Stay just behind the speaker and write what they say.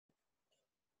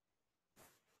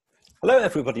Hello,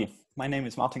 everybody. My name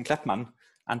is Martin Kleppmann,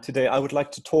 and today I would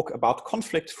like to talk about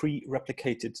conflict-free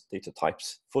replicated data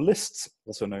types for lists,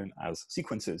 also known as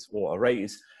sequences or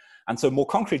arrays. And so more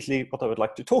concretely, what I would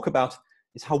like to talk about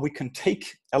is how we can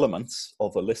take elements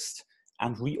of a list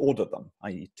and reorder them,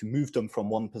 i.e. to move them from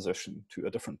one position to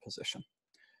a different position.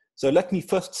 So let me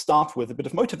first start with a bit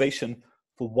of motivation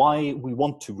for why we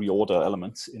want to reorder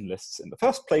elements in lists in the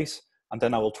first place, and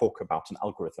then I will talk about an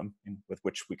algorithm with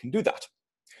which we can do that.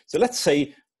 So let's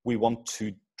say we want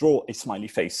to draw a smiley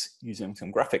face using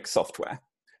some graphics software.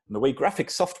 And the way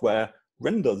graphics software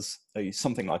renders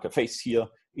something like a face here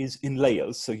is in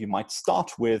layers. So you might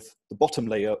start with the bottom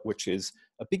layer, which is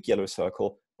a big yellow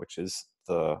circle, which is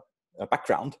the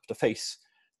background, the face.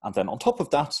 And then on top of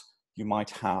that, you might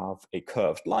have a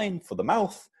curved line for the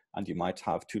mouth, and you might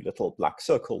have two little black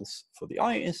circles for the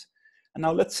eyes. And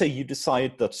now let's say you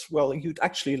decide that, well, you'd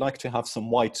actually like to have some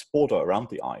white border around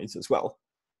the eyes as well.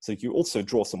 So you also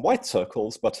draw some white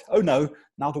circles, but oh no,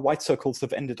 now the white circles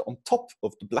have ended on top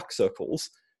of the black circles.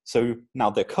 So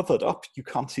now they're covered up. You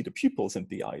can't see the pupils in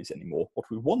the eyes anymore. What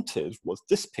we wanted was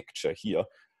this picture here,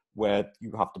 where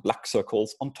you have the black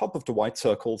circles on top of the white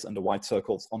circles and the white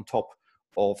circles on top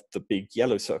of the big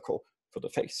yellow circle for the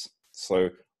face. So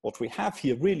what we have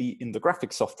here really in the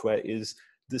graphic software is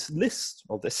this list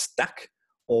or this stack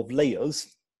of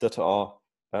layers that are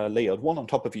layered one on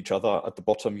top of each other. At the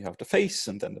bottom, you have the face,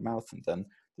 and then the mouth, and then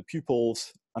the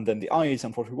pupils, and then the eyes.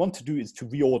 And what we want to do is to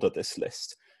reorder this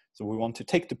list. So we want to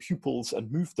take the pupils and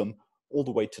move them all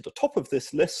the way to the top of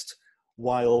this list,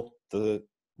 while the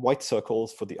white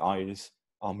circles for the eyes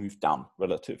are moved down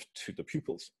relative to the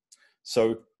pupils.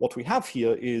 So what we have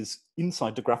here is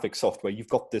inside the graphic software, you've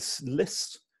got this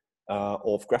list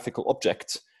of graphical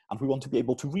objects, and we want to be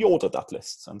able to reorder that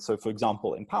list. And so, for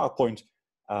example, in PowerPoint,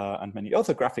 and many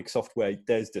other graphic software,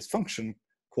 there's this function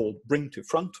called bring to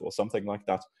front or something like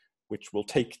that, which will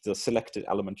take the selected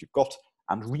element you've got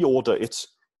and reorder it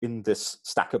in this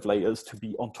stack of layers to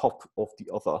be on top of the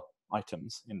other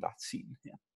items in that scene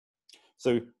here.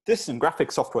 So this in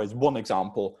graphic software is one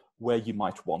example where you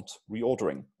might want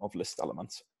reordering of list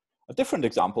elements. A different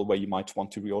example where you might want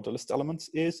to reorder list elements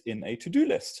is in a to-do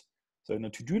list. So in a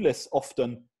to-do list,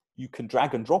 often you can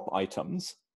drag and drop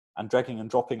items, and dragging and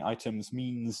dropping items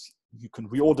means you can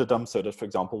reorder them so that, for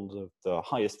example, the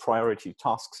highest priority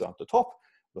tasks are at the top,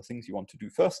 the things you want to do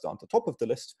first are at the top of the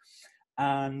list.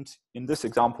 And in this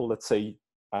example, let's say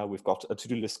we've got a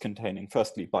to-do list containing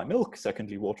firstly buy milk,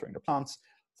 secondly watering the plants,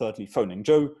 thirdly phoning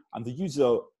Joe, and the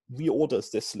user reorders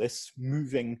this list,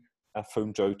 moving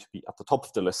phone Joe to be at the top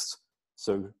of the list.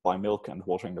 So buy milk and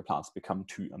watering the plants become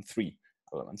 2 and 3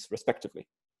 elements respectively.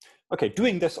 Okay,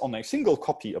 doing this on a single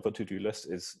copy of a to-do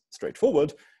list is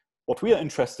straightforward. What we are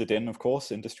interested in, of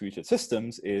course, in distributed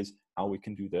systems is how we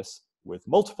can do this with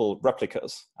multiple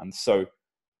replicas. And so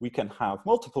we can have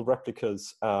multiple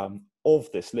replicas of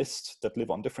this list that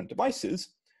live on different devices.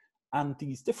 And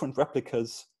these different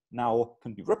replicas now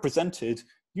can be represented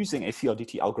using a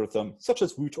CRDT algorithm, such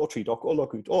as root or treedoc or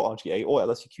logroot or RGA or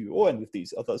LSEQ or any of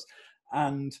these others.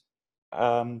 And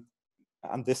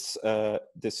this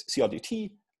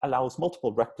CRDT allows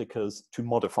multiple replicas to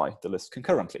modify the list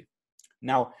concurrently.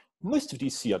 Now, most of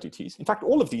these CRDTs, in fact,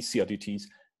 all of these CRDTs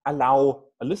allow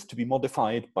a list to be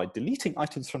modified by deleting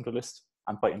items from the list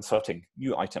and by inserting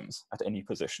new items at any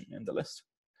position in the list.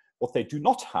 What they do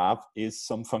not have is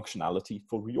some functionality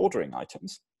for reordering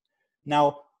items.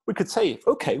 Now, we could say,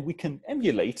 okay, we can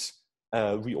emulate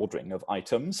reordering of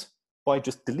items by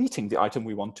just deleting the item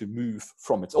we want to move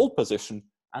from its old position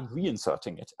and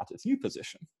reinserting it at its new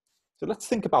position. So let's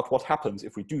think about what happens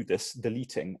if we do this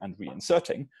deleting and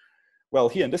reinserting. Well,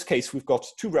 here in this case, we've got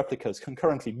two replicas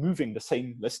concurrently moving the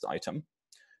same list item.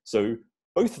 So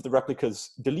both of the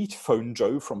replicas delete phone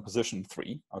Joe from position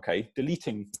 3. Okay,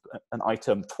 deleting an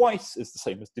item twice is the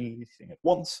same as deleting it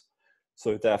once.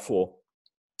 So therefore,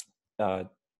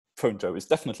 phone Joe is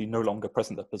definitely no longer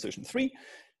present at position 3.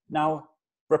 Now,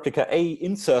 replica A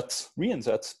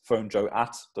reinserts phone Joe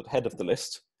at the head of the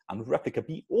list, and replica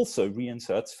B also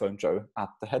reinserts phone Joe at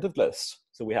the head of the list.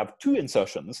 So we have two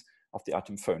insertions of the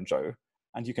item phone Joe,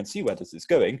 and you can see where this is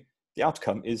going. The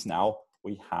outcome is now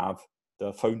we have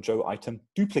the phone Joe item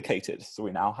duplicated. So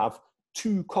we now have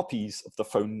two copies of the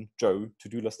phone Joe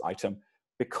to-do list item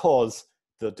because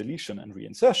the deletion and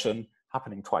reinsertion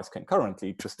happening twice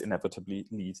concurrently just inevitably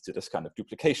leads to this kind of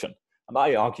duplication. And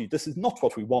I argue this is not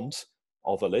what we want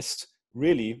of a list.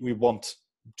 Really, we want,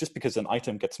 just because an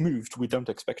item gets moved, we don't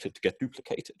expect it to get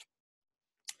duplicated,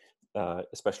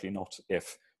 especially not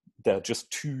if there are just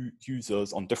two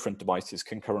users on different devices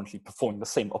concurrently performing the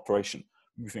same operation,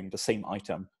 moving the same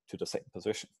item to the same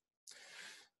position.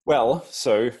 Well,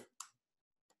 so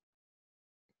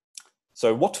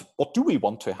what do we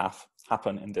want to have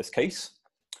happen in this case?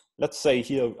 Let's say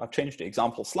here, I've changed the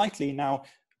example slightly. Now,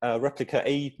 replica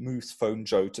A moves phone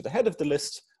Joe to the head of the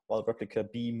list, while replica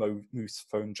B moves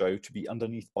phone Joe to be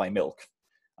underneath by milk.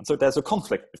 And so there's a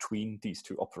conflict between these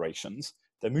two operations.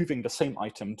 They're moving the same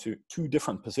item to two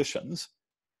different positions.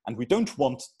 And we don't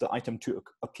want the item to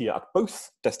appear at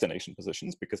both destination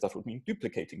positions because that would mean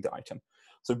duplicating the item.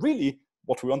 So really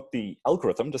what we want the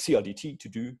algorithm, the CRDT, to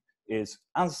do is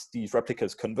as these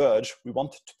replicas converge, we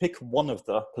want to pick one of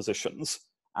the positions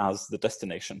as the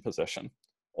destination position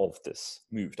of this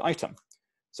moved item.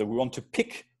 So we want to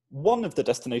pick one of the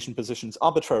destination positions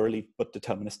arbitrarily but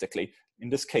deterministically. In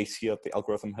this case here, the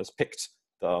algorithm has picked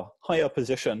the higher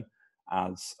position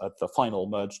as the final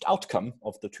merged outcome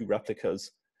of the two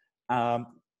replicas.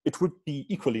 It would be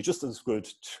equally just as good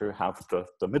to have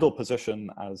the middle position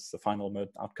as the final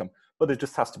merged outcome, but it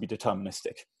just has to be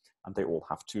deterministic, and they all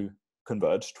have to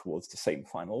converge towards the same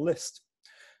final list.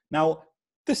 Now,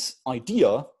 this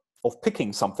idea of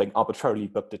picking something arbitrarily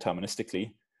but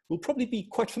deterministically will probably be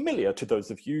quite familiar to those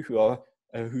of you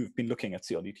who've been looking at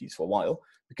CRDTs for a while,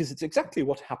 because it's exactly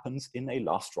what happens in a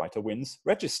last writer wins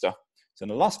register. So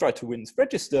in a last writer wins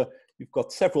register, you've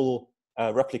got several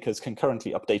replicas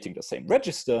concurrently updating the same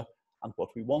register, and what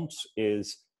we want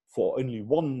is for only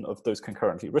one of those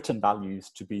concurrently written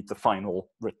values to be the final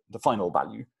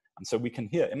value. And so we can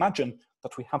here imagine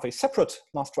that we have a separate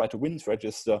last writer wins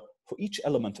register for each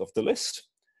element of the list,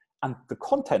 and the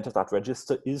content of that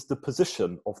register is the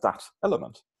position of that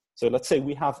element. So let's say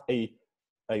we have a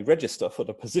register for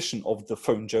the position of the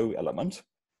phone Joe element.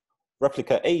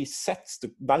 Replica A sets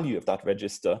the value of that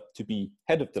register to be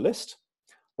head of the list,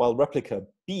 while replica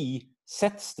B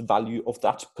sets the value of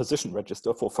that position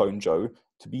register for phone Joe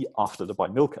to be after the by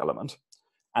milk element.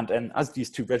 And then as these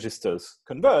two registers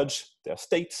converge, their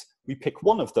states, we pick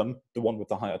one of them, the one with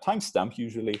the higher timestamp,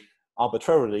 usually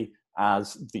arbitrarily,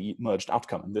 as the merged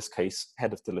outcome. In this case,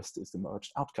 head of the list is the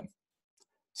merged outcome.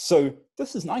 So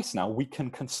this is nice now. We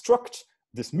can construct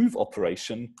this move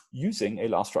operation using a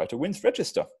last writer wins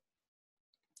register.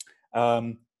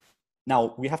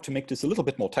 Now, we have to make this a little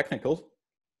bit more technical.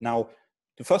 Now,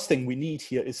 the first thing we need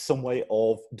here is some way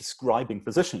of describing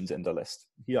positions in the list.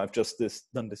 Here I've just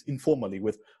done this informally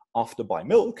with after by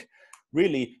milk.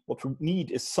 Really, what we need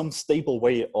is some stable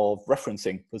way of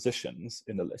referencing positions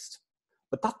in the list.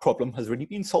 But that problem has already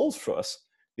been solved for us,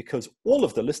 because all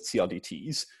of the list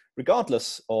CRDTs,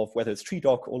 regardless of whether it's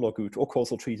treedoc or logoot or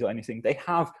causal trees or anything, they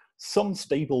have some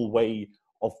stable way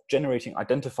of generating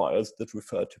identifiers that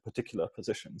refer to particular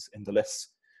positions in the list.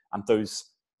 And those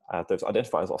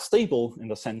identifiers are stable in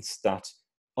the sense that,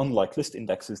 unlike list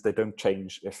indexes, they don't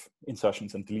change if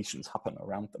insertions and deletions happen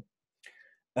around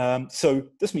them. So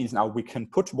this means now we can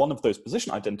put one of those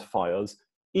position identifiers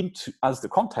as the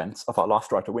contents of our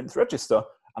last writer wins register,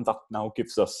 and that now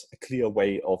gives us a clear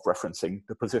way of referencing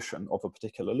the position of a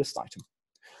particular list item.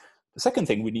 The second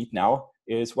thing we need now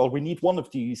is, well, we need one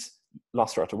of these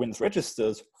last writer wins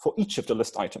registers for each of the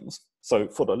list items. So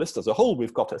for the list as a whole,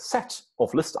 we've got a set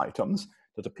of list items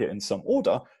that appear in some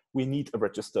order. We need a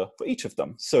register for each of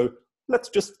them. So let's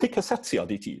just pick a set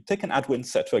CRDT. Take an adwins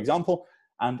set, for example,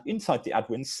 and inside the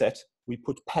adwins set, we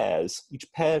put pairs. Each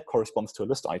pair corresponds to a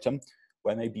list item,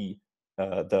 where maybe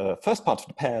the first part of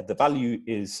the pair, the value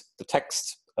is the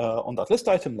text on that list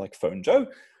item, like phone Joe,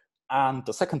 and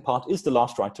the second part is the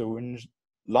last writer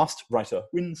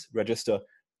wins register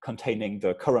containing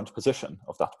the current position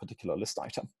of that particular list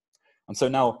item. And so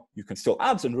now you can still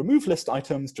add and remove list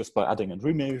items just by adding and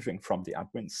removing from the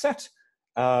adwins set.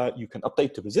 You can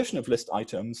update the position of list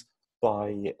items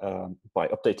by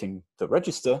updating the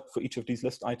register for each of these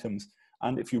list items.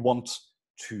 And if you want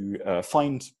to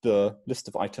find the list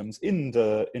of items in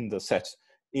the set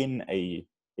in a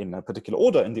particular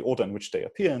order, in the order in which they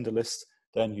appear in the list,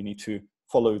 then you need to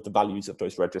follow the values of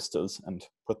those registers and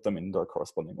put them in the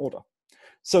corresponding order.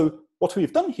 So what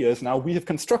we've done here is now we have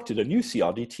constructed a new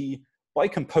CRDT by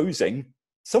composing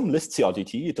some list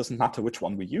CRDT. It doesn't matter which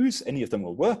one we use, any of them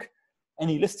will work.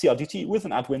 Any list CRDT with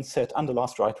an adwins set and a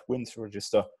last writer wins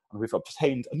register, and we've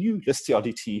obtained a new list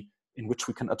CRDT in which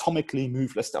we can atomically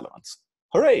move list elements.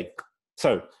 Hooray!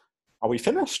 So, are we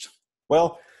finished?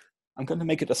 Well, I'm going to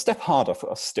make it a step harder for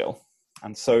us still.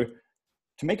 And so,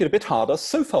 to make it a bit harder,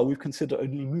 so far we've considered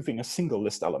only moving a single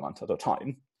list element at a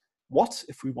time. What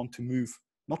if we want to move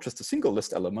not just a single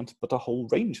list element, but a whole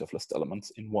range of list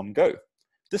elements in one go?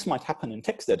 This might happen in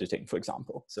text editing, for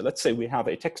example. So let's say we have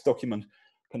a text document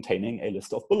containing a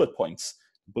list of bullet points.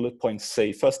 Bullet points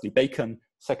say, firstly, bacon,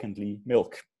 secondly,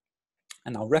 milk.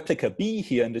 And now replica B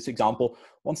here in this example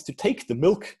wants to take the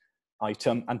milk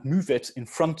item and move it in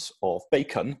front of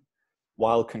bacon,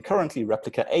 while concurrently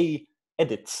replica A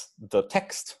edits the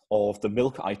text of the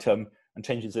milk item and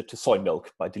changes it to soy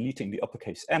milk by deleting the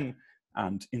uppercase M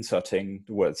and inserting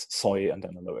the words soy and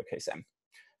then a lowercase m.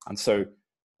 And so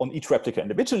on each replica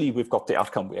individually, we've got the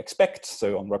outcome we expect.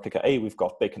 So on replica A, we've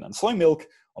got bacon and soy milk.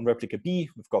 On replica B,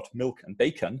 we've got milk and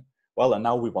bacon. Well, and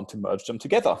now we want to merge them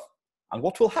together. And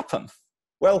what will happen?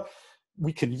 Well,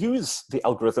 we can use the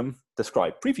algorithm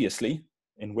described previously,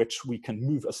 in which we can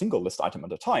move a single list item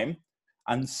at a time.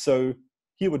 And so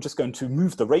here we're just going to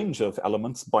move the range of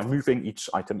elements by moving each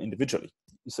item individually.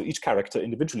 So each character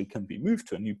individually can be moved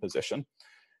to a new position.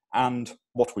 And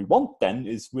what we want then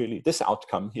is really this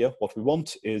outcome here. What we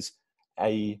want is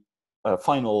a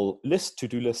final list,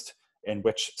 to-do list, in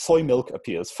which soy milk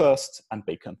appears first and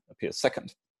bacon appears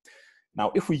second.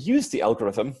 Now, if we use the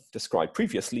algorithm described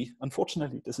previously,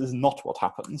 unfortunately, this is not what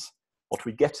happens. What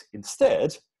we get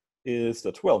instead is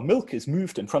that, well, milk is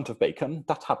moved in front of bacon.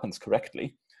 That happens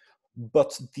correctly.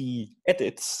 But the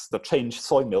edits that change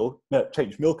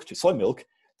milk to soy milk,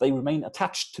 they remain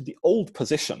attached to the old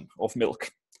position of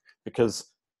milk.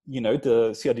 Because, you know,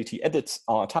 the CRDT edits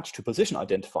are attached to position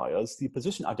identifiers. The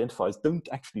position identifiers don't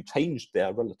actually change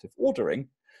their relative ordering.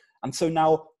 And so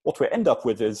now what we end up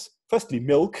with is firstly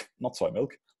milk, not soy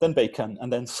milk, then bacon,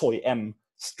 and then soy M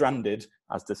stranded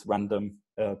as this random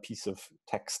piece of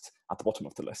text at the bottom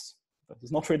of the list. That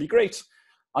is not really great.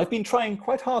 I've been trying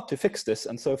quite hard to fix this,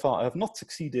 and so far I have not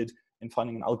succeeded in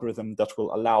finding an algorithm that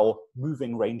will allow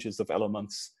moving ranges of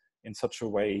elements in such a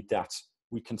way that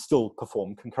we can still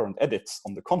perform concurrent edits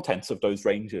on the contents of those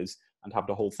ranges and have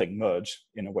the whole thing merge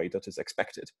in a way that is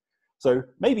expected. So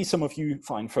maybe some of you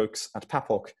fine folks at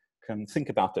PaPoC can think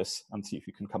about this and see if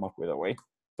you can come up with a way,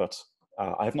 but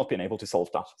I have not been able to solve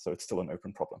that, so it's still an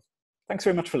open problem. Thanks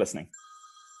very much for listening.